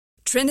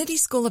Trinity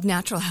School of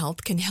Natural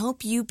Health can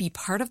help you be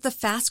part of the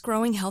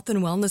fast-growing health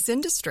and wellness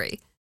industry.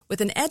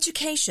 With an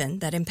education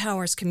that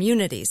empowers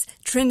communities,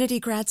 Trinity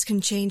grads can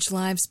change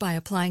lives by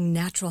applying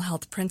natural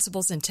health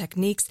principles and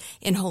techniques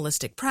in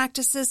holistic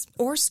practices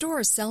or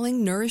stores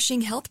selling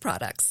nourishing health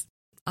products.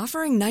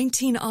 Offering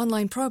 19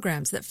 online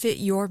programs that fit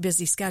your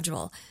busy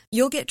schedule,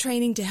 you'll get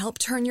training to help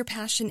turn your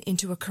passion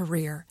into a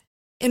career.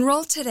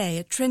 Enroll today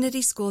at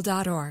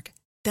trinityschool.org.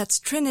 That's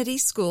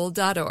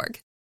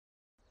trinityschool.org.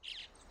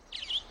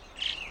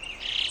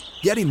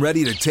 Getting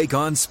ready to take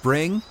on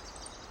spring?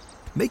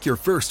 Make your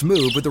first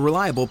move with the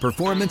reliable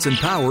performance and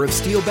power of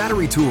Steel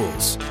battery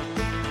tools.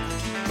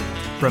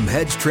 From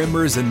hedge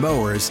trimmers and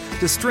mowers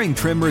to string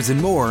trimmers and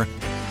more,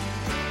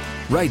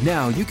 right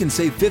now you can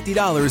save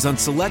 $50 on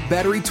select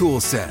battery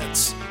tool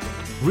sets.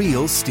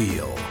 Real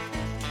Steel.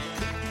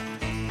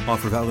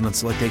 Offer valid on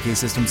select AK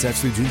system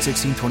sets through June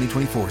 16,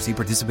 2024. See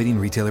participating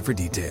retailer for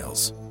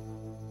details.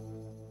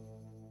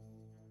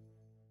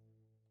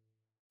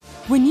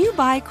 When you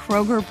buy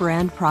Kroger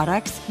brand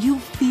products, you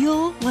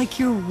feel like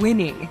you're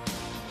winning.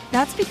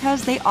 That's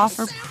because they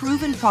offer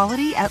proven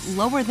quality at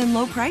lower than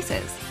low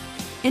prices.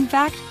 In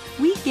fact,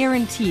 we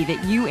guarantee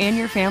that you and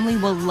your family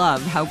will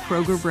love how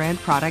Kroger brand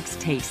products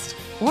taste,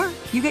 or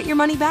you get your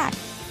money back.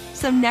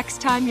 So next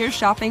time you're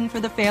shopping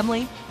for the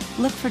family,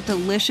 look for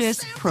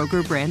delicious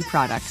Kroger brand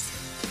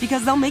products,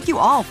 because they'll make you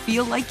all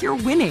feel like you're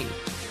winning.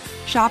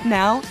 Shop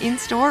now,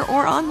 in-store,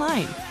 or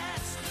online.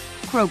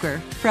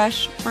 Kroger,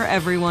 fresh for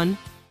everyone.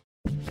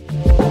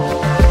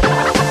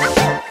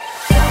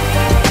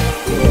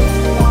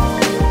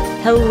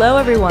 Hello,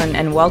 everyone,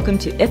 and welcome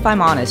to If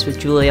I'm Honest with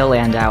Julia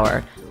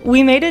Landauer.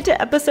 We made it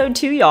to episode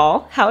 2,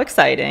 y'all. How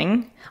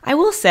exciting. I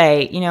will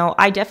say,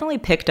 I definitely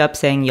picked up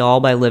saying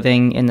y'all by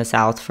living in the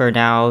South for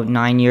now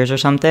 9 years or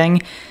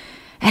something,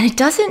 and it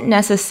doesn't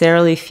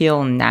necessarily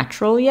feel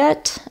natural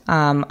yet.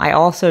 I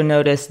also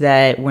noticed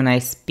that when I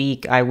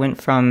speak, I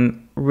went from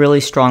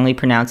really strongly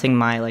pronouncing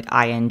my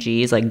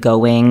INGs, like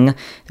going.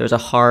 There's a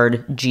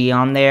hard G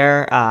on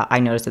there. I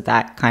noticed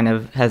that kind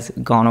of has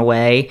gone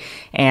away.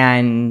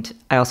 And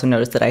I also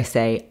noticed that I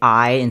say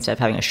I instead of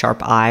having a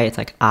sharp I. It's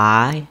like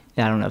I.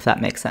 I don't know if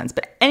that makes sense.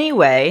 But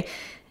anyway,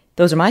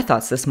 those are my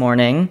thoughts this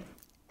morning.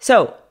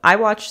 So I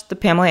watched the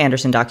Pamela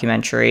Anderson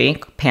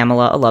documentary,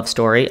 Pamela, A Love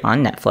Story,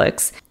 on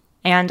Netflix.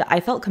 And I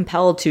felt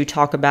compelled to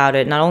talk about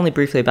it, not only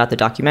briefly about the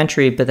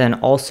documentary, but then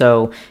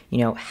also,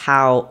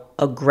 how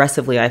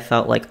aggressively I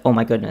felt like, oh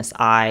my goodness,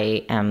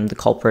 I am the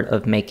culprit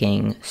of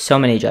making so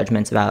many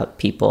judgments about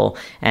people.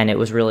 And it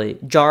was really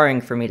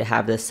jarring for me to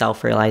have this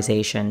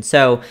self-realization.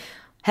 So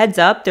heads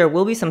up, there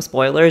will be some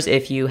spoilers.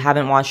 If you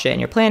haven't watched it and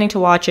you're planning to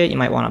watch it, you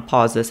might want to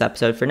pause this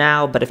episode for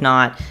now. But if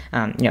not,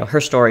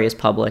 her story is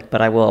public,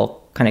 but I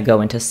will kind of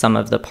go into some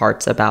of the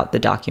parts about the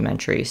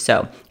documentary.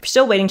 So if you're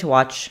still waiting to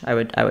watch, I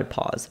would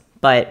pause.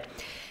 But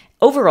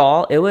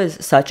overall, it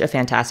was such a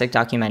fantastic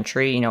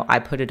documentary. I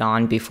put it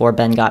on before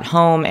Ben got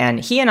home, and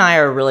he and I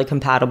are really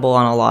compatible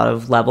on a lot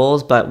of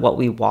levels, but what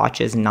we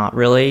watch is not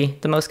really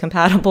the most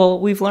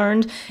compatible, we've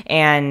learned.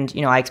 And,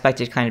 I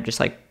expected to kind of just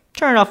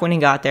turn it off when he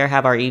got there,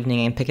 have our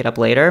evening and pick it up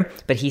later.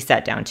 But he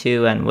sat down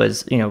too and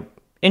was,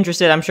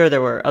 interested. I'm sure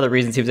there were other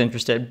reasons he was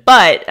interested,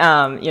 but,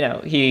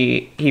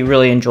 he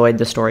really enjoyed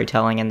the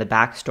storytelling and the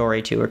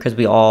backstory to her, because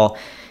we all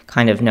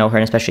kind of know her,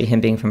 and especially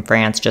him being from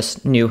France,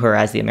 just knew her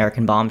as the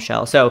American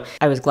bombshell. So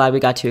I was glad we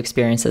got to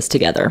experience this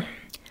together.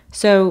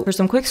 So for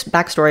some quick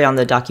backstory on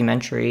the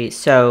documentary,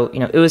 so,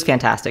 it was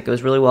fantastic. It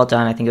was really well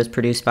done. I think it was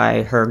produced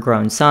by her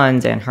grown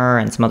sons and her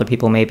and some other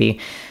people maybe.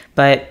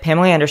 But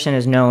Pamela Anderson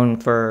is known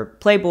for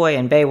Playboy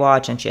and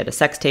Baywatch, and she had a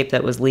sex tape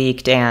that was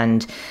leaked,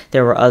 and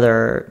there were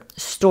other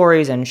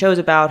stories and shows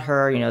about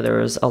her. There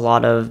was a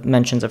lot of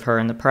mentions of her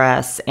in the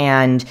press.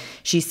 And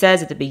she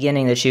says at the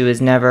beginning that she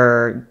was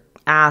never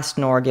asked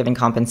nor given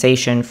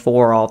compensation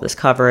for all this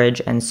coverage.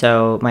 And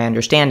so my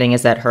understanding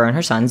is that her and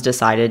her sons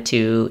decided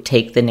to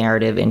take the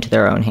narrative into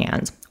their own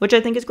hands, which I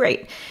think is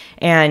great.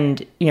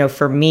 And,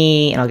 for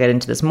me, and I'll get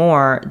into this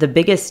more, the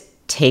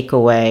biggest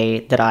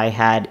takeaway that I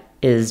had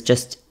is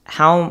just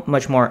how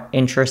much more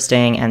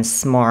interesting and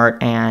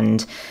smart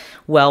and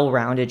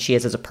well-rounded she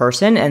is as a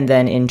person, and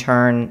then in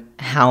turn,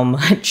 how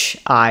much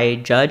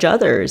I judge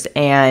others.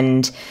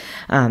 And,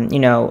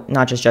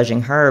 not just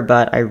judging her,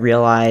 but I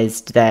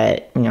realized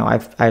that,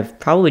 I've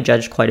probably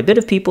judged quite a bit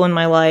of people in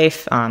my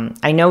life.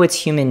 I know it's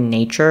human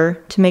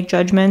nature to make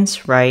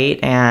judgments, right?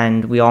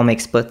 And we all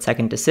make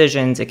split-second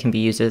decisions. It can be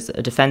used as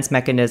a defense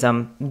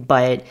mechanism,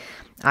 but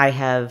I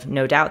have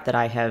no doubt that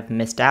I have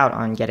missed out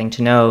on getting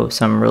to know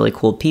some really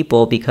cool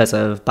people because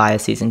of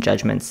biases and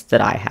judgments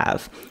that I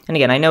have. And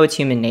again, I know it's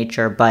human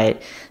nature,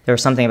 but there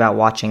was something about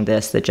watching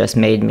this that just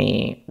made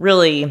me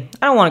really,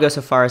 I don't want to go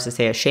so far as to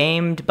say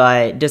ashamed,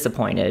 but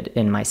disappointed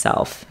in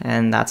myself.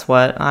 And that's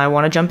what I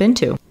want to jump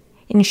into.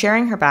 In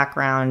sharing her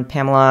background,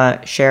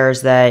 Pamela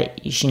shares that,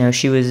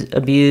 she was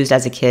abused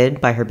as a kid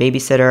by her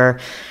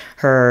babysitter.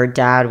 Her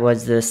dad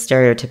was this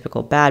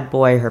stereotypical bad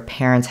boy. Her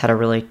parents had a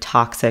really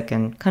toxic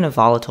and kind of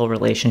volatile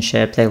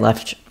relationship. They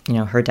left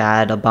her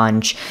dad a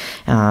bunch.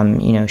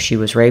 She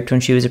was raped when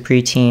she was a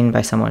preteen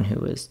by someone who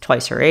was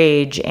twice her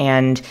age,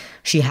 and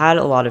she had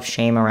a lot of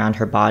shame around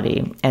her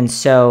body. And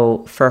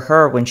so for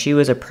her, when she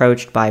was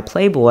approached by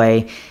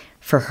Playboy,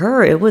 for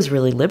her, it was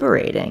really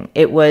liberating.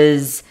 It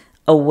was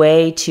a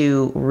way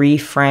to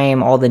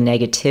reframe all the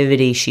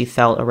negativity she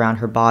felt around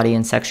her body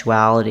and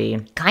sexuality.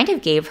 Kind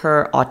of gave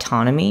her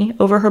autonomy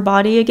over her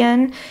body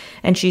again.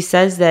 And she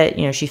says that,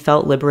 she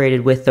felt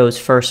liberated with those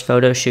first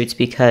photo shoots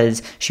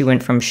because she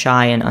went from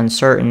shy and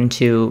uncertain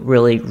to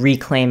really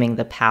reclaiming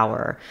the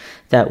power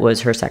that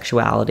was her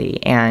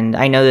sexuality. And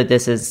I know that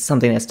this is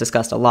something that's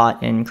discussed a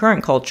lot in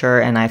current culture,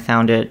 and I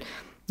found it,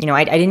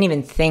 I didn't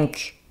even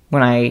think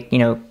when I,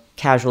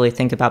 casually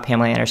think about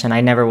Pamela Anderson,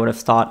 I never would have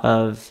thought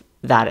of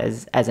that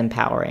as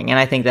empowering. And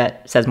I think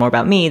that says more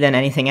about me than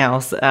anything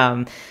else.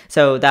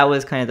 So that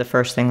was kind of the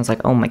first thing. I was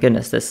like, oh my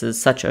goodness, this is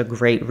such a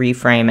great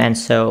reframe and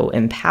so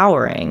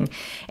empowering.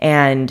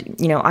 And,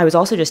 I was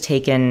also just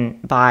taken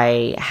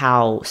by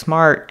how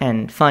smart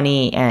and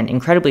funny and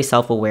incredibly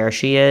self-aware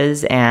she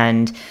is.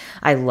 And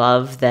I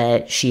love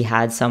that she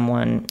had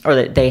someone, or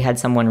that they had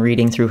someone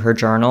reading through her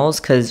journals,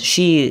 because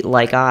she,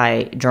 like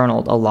I,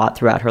 journaled a lot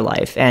throughout her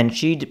life, and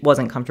she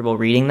wasn't comfortable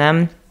reading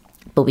them.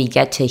 But we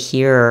get to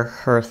hear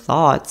her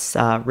thoughts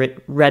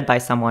read by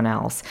someone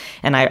else.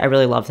 And I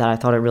really love that. I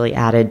thought it really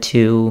added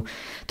to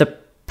the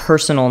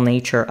personal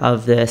nature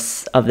of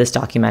this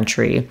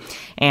documentary.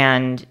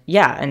 And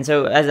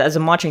so as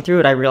I'm watching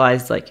through it, I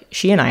realized like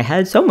she and I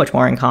had so much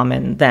more in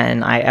common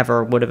than I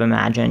ever would have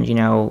imagined.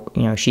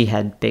 She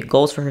had big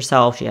goals for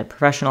herself. She had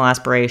professional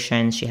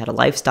aspirations. She had a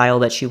lifestyle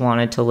that she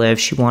wanted to live.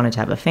 She wanted to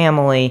have a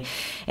family.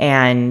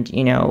 And,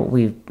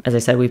 as I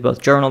said, we've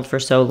both journaled for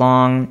so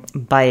long,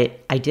 but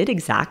I did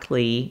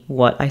exactly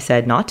what I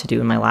said not to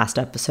do in my last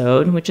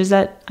episode, which is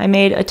that I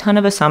made a ton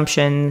of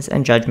assumptions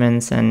and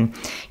judgments and,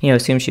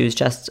 assumed she was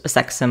just a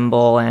sex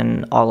symbol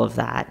and all of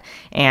that.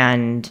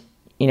 And,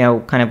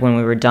 kind of when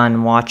we were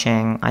done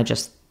watching, I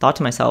just thought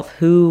to myself,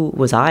 who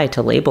was I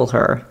to label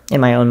her in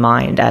my own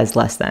mind as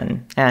less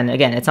than? And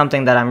again, it's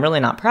something that I'm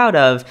really not proud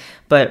of,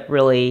 but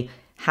really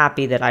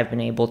happy that I've been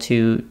able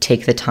to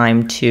take the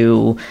time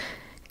to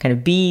kind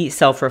of be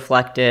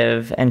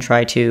self-reflective and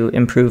try to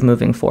improve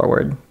moving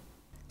forward.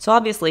 So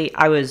obviously,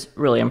 I was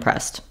really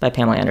impressed by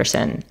Pamela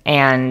Anderson.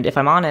 And if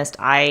I'm honest,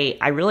 I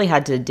really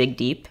had to dig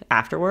deep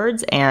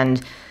afterwards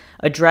and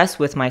address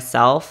with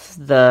myself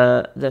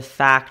the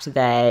fact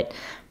that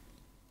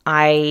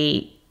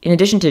in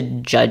addition to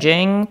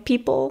judging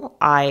people,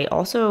 I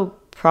also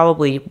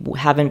probably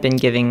haven't been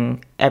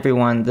giving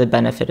everyone the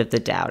benefit of the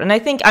doubt. And I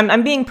think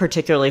I'm being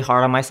particularly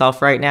hard on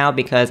myself right now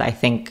because I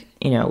think,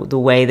 the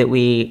way that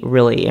we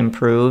really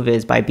improve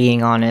is by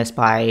being honest,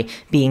 by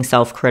being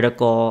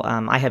self-critical.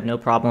 I have no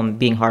problem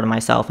being hard on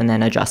myself and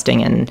then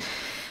adjusting and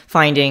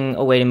finding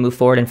a way to move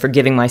forward and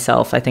forgiving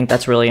myself. I think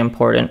that's really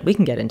important. We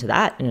can get into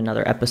that in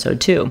another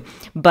episode too.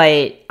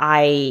 But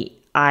I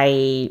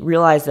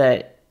realize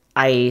that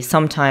I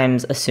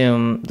sometimes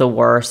assume the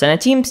worst, and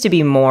it seems to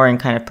be more in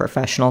kind of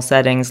professional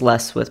settings,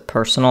 less with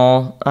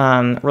personal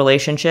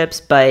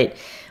relationships. But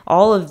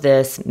all of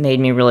this made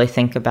me really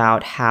think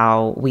about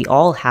how we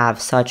all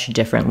have such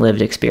different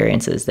lived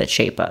experiences that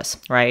shape us,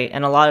 right?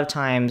 And a lot of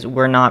times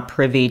we're not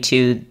privy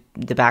to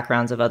the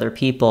backgrounds of other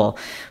people.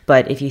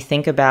 But if you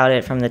think about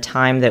it from the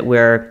time that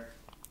we're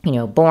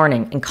born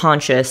and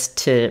conscious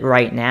to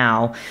right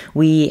now,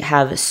 we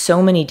have so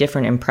many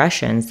different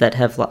impressions that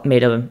have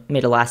made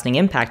a lasting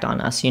impact on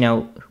us.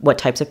 What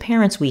types of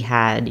parents we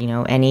had,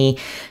 any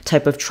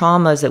type of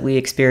traumas that we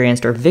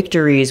experienced or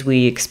victories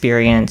we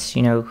experienced,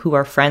 who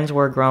our friends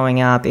were growing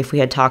up, if we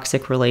had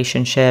toxic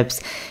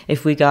relationships,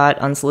 if we got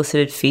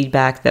unsolicited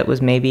feedback that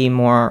was maybe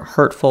more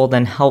hurtful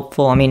than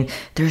helpful. I mean,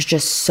 there's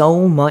just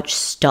so much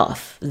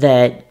stuff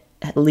that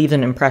leaves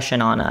an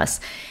impression on us.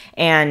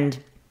 And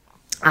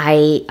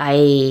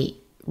I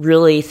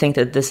really think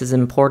that this is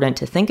important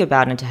to think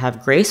about and to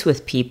have grace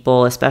with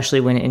people, especially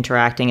when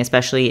interacting,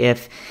 especially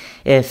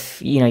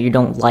if you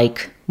don't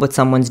like what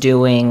someone's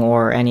doing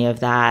or any of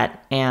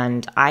that.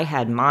 And I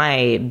had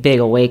my big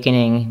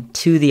awakening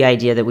to the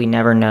idea that we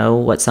never know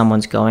what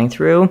someone's going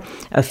through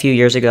a few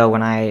years ago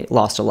when I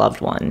lost a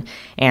loved one.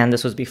 And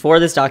this was before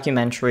this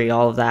documentary,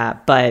 all of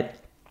that. But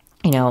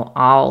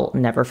I'll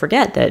never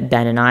forget that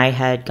Ben and I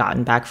had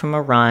gotten back from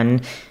a run.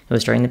 It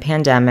was during the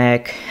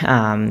pandemic.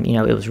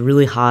 It was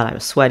really hot. I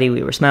was sweaty.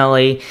 We were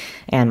smelly.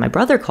 And my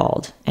brother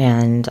called.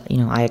 And,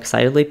 I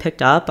excitedly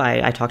picked up.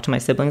 I talked to my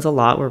siblings a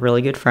lot. We're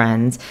really good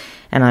friends.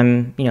 And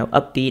I'm,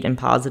 upbeat and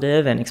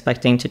positive and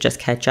expecting to just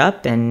catch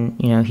up. And,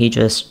 he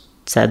just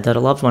said that a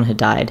loved one had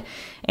died.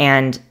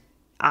 And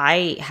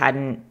I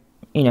hadn't,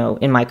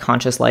 in my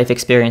conscious life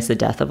experienced the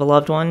death of a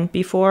loved one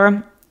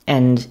before.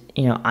 And,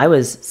 I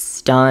was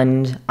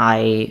stunned.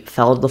 I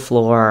fell to the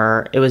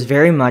floor. It was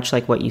very much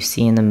like what you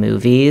see in the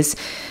movies.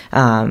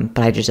 But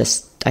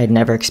I had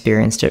never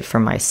experienced it for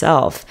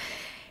myself.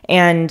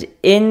 And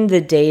in the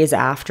days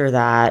after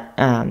that,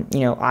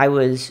 I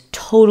was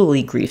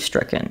totally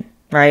grief-stricken,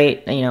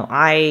 right?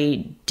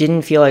 I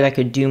didn't feel like I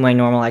could do my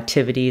normal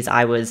activities.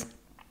 I was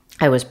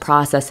I was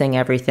processing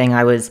everything.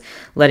 I was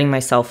letting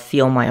myself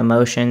feel my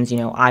emotions.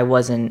 I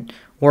wasn't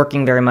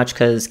working very much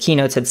because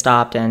keynotes had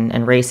stopped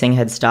and racing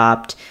had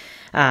stopped.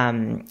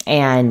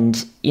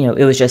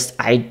 It was just,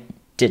 I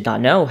did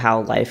not know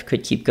how life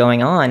could keep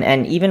going on.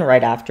 And even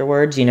right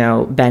afterwards,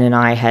 Ben and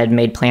I had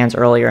made plans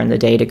earlier in the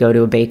day to go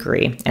to a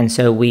bakery. And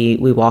so we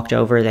walked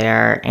over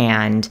there,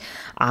 and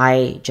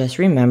I just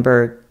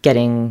remember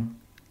getting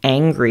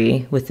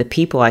angry with the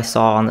people I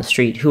saw on the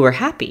street who were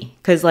happy.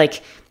 Because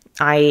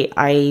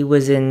I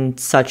was in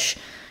such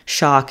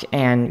shock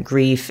and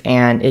grief,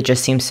 and it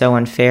just seemed so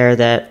unfair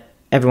that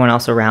everyone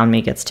else around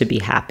me gets to be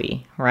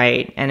happy,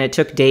 right? And it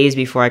took days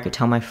before I could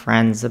tell my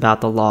friends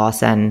about the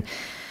loss. And,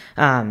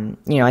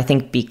 I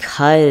think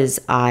because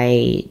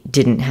I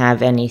didn't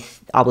have any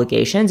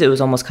obligations, it was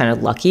almost kind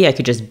of lucky. I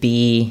could just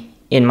be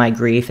in my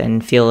grief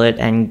and feel it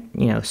and,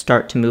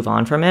 start to move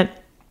on from it.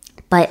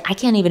 But I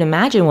can't even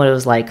imagine what it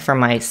was like for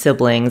my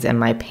siblings and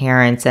my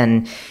parents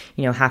and,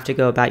 have to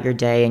go about your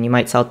day, and you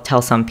might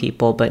tell some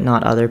people, but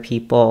not other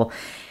people.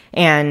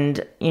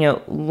 And,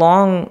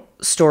 long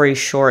story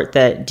short,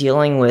 that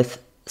dealing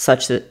with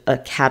such a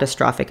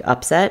catastrophic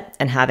upset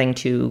and having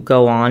to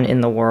go on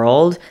in the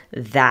world,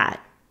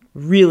 that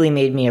really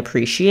made me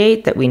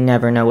appreciate that we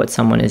never know what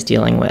someone is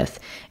dealing with.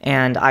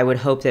 And I would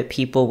hope that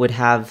people would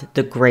have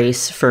the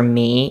grace for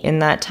me in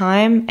that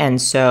time. And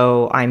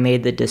so I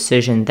made the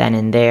decision then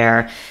and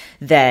there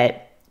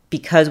that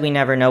because we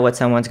never know what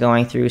someone's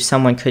going through,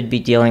 someone could be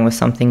dealing with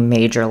something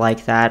major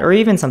like that, or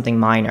even something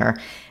minor.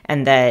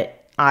 And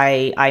that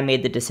I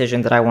made the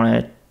decision that I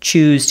want to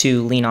choose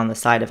to lean on the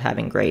side of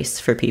having grace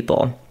for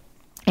people.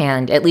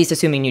 And at least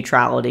assuming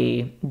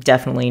neutrality,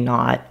 definitely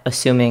not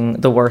assuming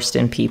the worst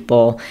in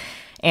people.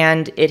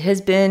 And it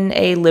has been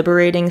a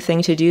liberating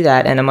thing to do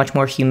that, and a much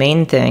more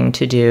humane thing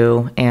to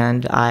do.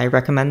 And I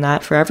recommend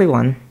that for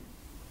everyone.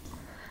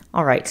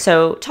 All right,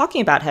 so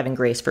talking about having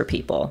grace for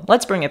people,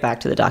 let's bring it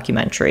back to the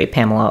documentary,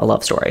 Pamela, A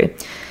Love Story.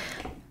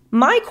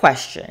 My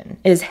question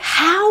is,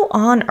 how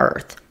on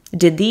earth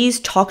did these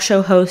talk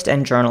show hosts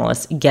and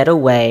journalists get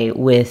away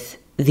with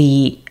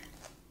the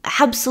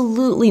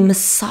absolutely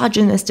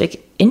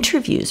misogynistic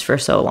interviews for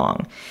so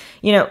long?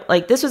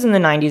 This was in the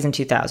 90s and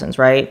 2000s,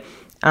 right?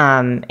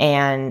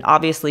 And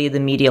obviously the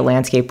media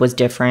landscape was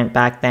different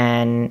back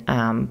then.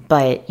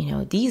 But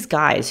these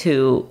guys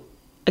who,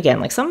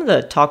 again, some of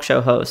the talk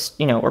show hosts,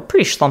 were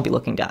pretty schlumpy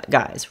looking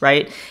guys,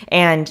 right?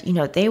 And,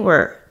 they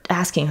were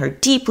asking her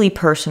deeply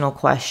personal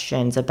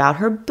questions about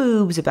her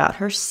boobs, about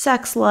her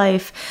sex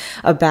life,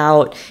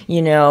 about,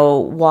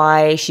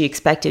 why she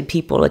expected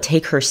people to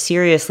take her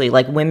seriously.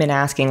 Women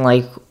asking,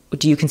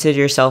 do you consider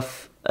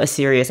yourself a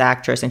serious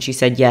actress? And she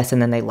said yes,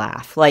 and then they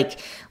laugh.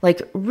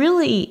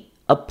 Really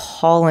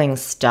appalling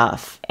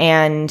stuff.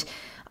 And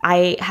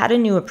I had a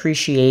new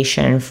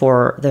appreciation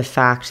for the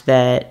fact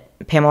that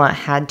Pamela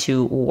had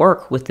to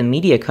work with the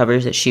media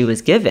coverage that she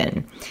was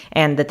given,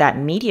 and that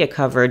media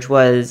coverage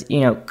was,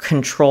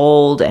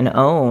 controlled and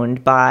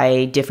owned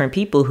by different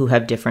people who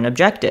have different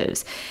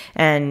objectives.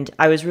 And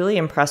I was really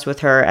impressed with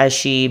her as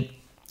she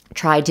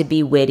tried to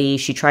be witty.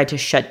 She tried to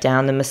shut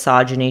down the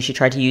misogyny. She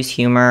tried to use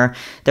humor.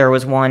 There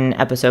was one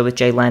episode with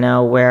Jay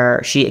Leno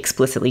where she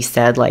explicitly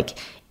said,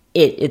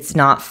 it's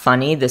not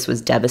funny. This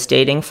was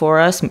devastating for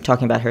us,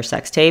 talking about her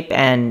sex tape.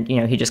 And,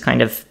 he just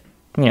kind of,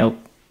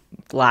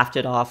 laughed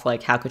it off.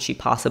 How could she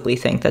possibly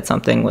think that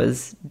something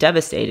was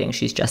devastating?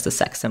 She's just a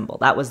sex symbol.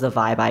 That was the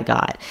vibe I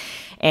got.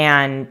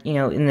 And,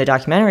 in the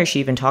documentary, she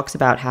even talks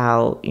about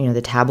how,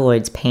 the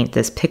tabloids paint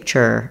this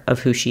picture of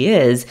who she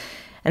is,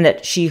 and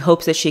that she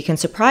hopes that she can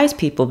surprise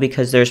people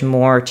because there's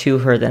more to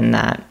her than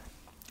that.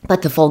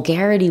 But the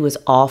vulgarity was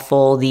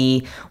awful.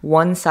 The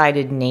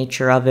one-sided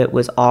nature of it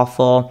was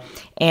awful.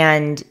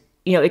 And,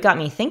 it got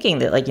me thinking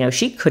that,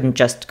 she couldn't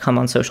just come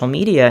on social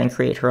media and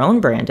create her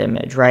own brand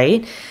image,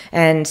 right?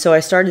 And so I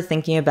started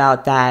thinking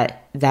about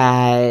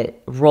that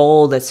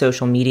role that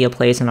social media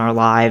plays in our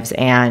lives.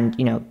 And,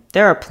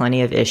 there are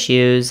plenty of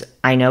issues.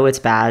 I know it's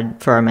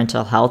bad for our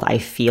mental health. I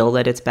feel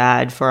that it's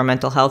bad for our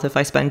mental health if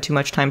I spend too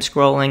much time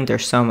scrolling.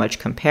 There's so much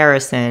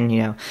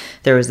comparison.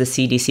 There was the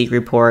CDC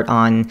report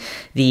on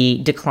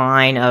the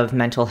decline of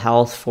mental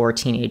health for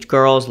teenage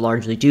girls,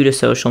 largely due to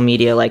social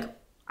media.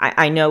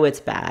 I know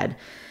it's bad.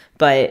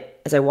 But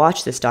as I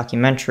watched this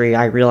documentary,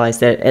 I realized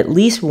that at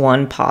least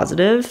one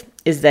positive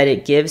is that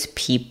it gives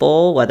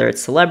people, whether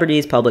it's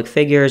celebrities, public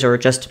figures, or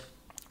just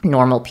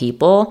normal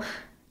people,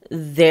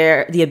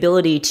 the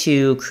ability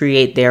to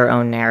create their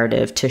own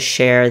narrative, to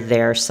share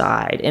their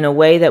side in a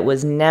way that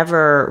was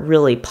never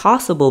really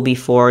possible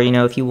before.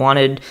 If you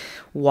wanted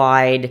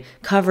wide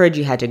coverage,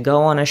 you had to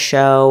go on a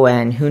show,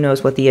 and who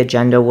knows what the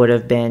agenda would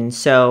have been.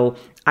 So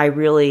I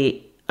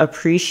really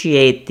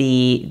appreciate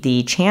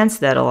the chance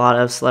that a lot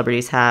of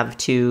celebrities have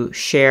to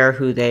share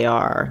who they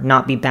are,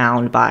 not be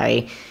bound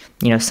by,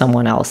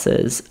 someone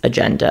else's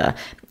agenda.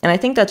 And I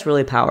think that's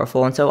really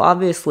powerful. And so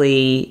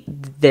obviously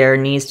there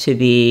needs to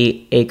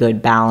be a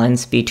good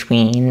balance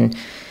between,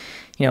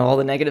 all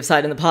the negative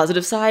side and the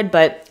positive side.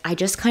 But I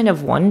just kind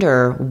of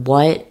wonder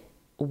what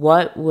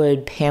what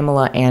would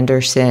Pamela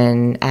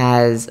Anderson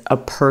as a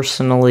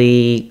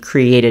personally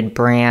created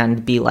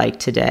brand be like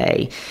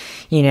today?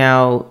 You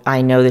know,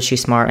 I know that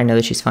she's smart. I know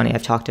that she's funny.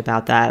 I've talked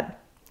about that.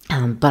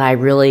 But I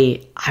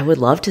would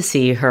love to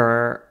see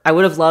her. I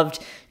would have loved,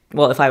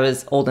 well, if I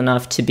was old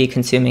enough to be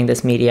consuming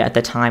this media at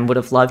the time, would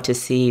have loved to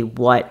see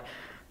what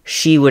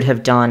she would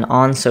have done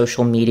on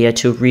social media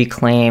to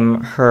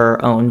reclaim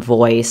her own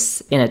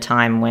voice in a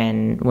time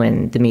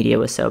when the media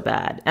was so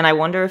bad. And I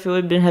wonder if it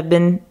would have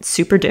been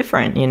super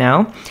different, you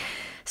know?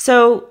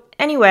 So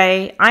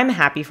anyway, I'm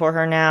happy for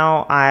her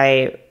now.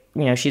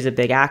 She's a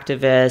big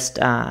activist.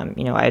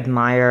 I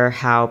admire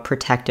how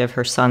protective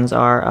her sons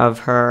are of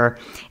her.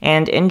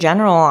 And in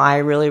general, I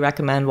really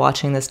recommend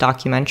watching this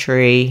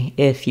documentary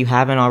if you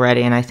haven't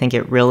already. And I think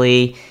it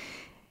really,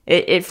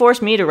 it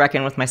forced me to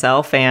reckon with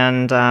myself.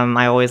 And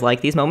I always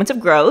like these moments of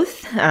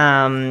growth.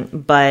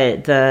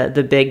 But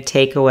the big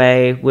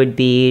takeaway would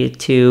be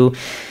to,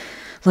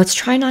 let's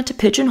try not to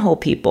pigeonhole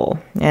people.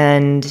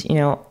 And,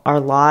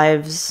 our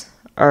lives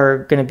are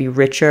going to be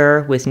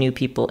richer with new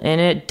people in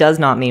it. Does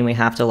not mean we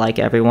have to like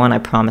everyone. I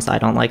promise I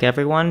don't like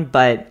everyone.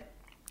 But,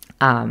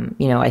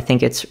 I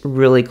think it's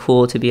really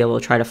cool to be able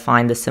to try to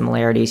find the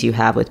similarities you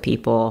have with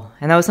people.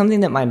 And that was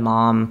something that my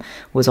mom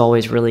was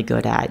always really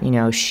good at.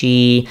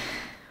 She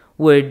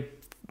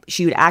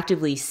would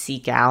actively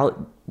seek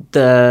out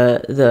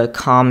the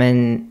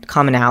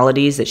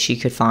commonalities that she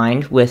could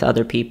find with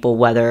other people,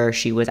 whether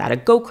she was at a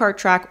go-kart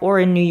track or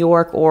in New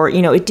York, or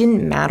it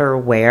didn't matter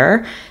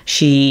where.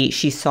 She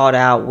sought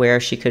out where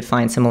she could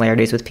find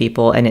similarities with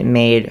people, and it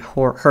made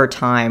her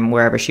time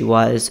wherever she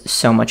was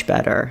so much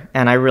better.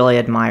 And I really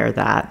admire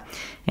that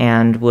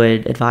and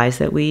would advise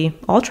that we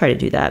all try to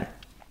do that.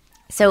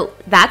 So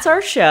that's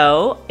our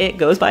show. It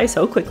goes by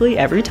so quickly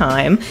every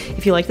time.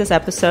 If you like this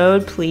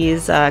episode,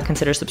 please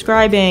consider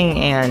subscribing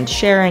and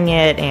sharing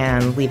it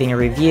and leaving a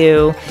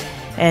review.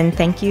 And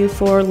thank you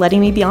for letting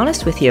me be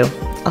honest with you.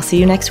 I'll see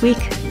you next week.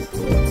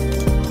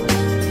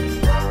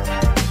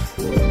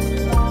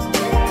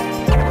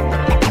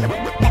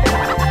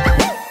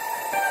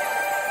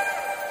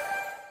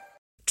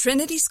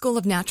 Trinity School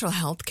of Natural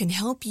Health can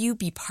help you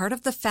be part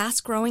of the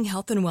fast-growing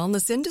health and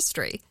wellness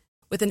industry.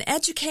 With an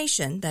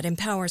education that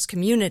empowers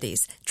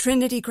communities,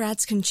 Trinity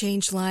grads can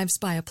change lives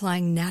by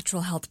applying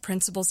natural health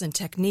principles and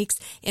techniques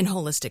in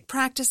holistic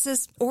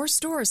practices or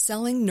stores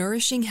selling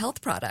nourishing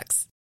health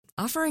products.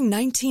 Offering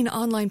 19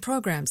 online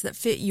programs that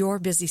fit your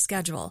busy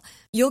schedule,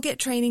 you'll get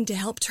training to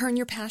help turn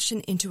your passion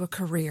into a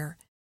career.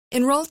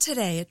 Enroll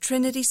today at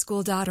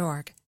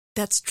trinityschool.org.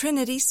 That's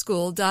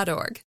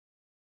trinityschool.org.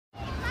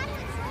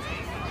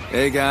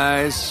 Hey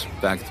guys,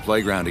 back at the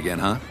playground again,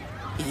 huh?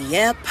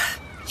 Yep.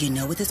 You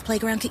know what this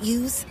playground could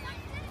use?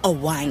 A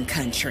wine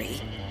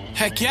country.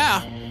 Heck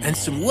yeah, and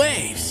some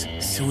waves,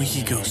 so we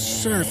could go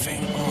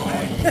surfing.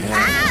 Oh,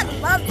 yeah.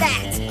 Love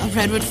that. A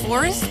redwood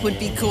forest would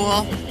be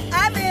cool.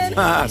 I'm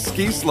in.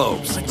 Ski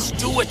slopes. Let's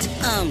do it.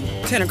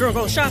 Can a girl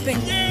go shopping?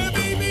 Yeah,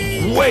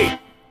 baby. Wait!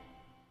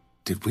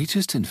 Did we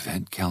just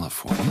invent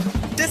California?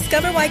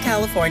 Discover why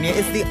California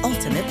is the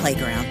ultimate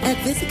playground at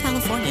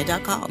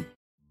visitcalifornia.com.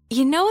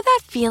 You know that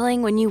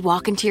feeling when you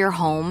walk into your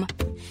home,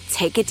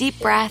 take a deep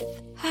breath,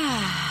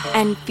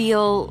 and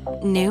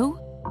feel new?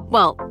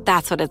 Well,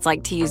 that's what it's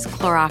like to use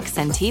Clorox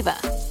Scentiva.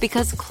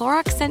 Because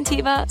Clorox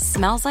Scentiva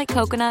smells like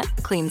coconut,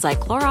 cleans like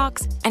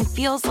Clorox, and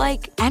feels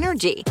like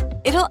energy.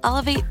 It'll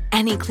elevate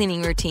any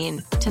cleaning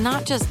routine to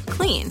not just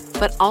clean,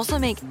 but also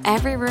make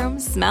every room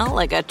smell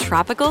like a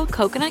tropical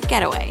coconut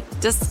getaway.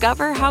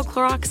 Discover how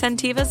Clorox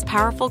Scentiva's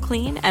powerful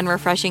clean and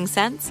refreshing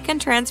scents can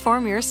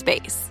transform your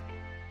space.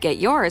 Get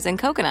yours in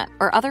coconut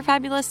or other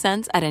fabulous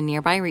scents at a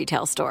nearby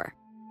retail store.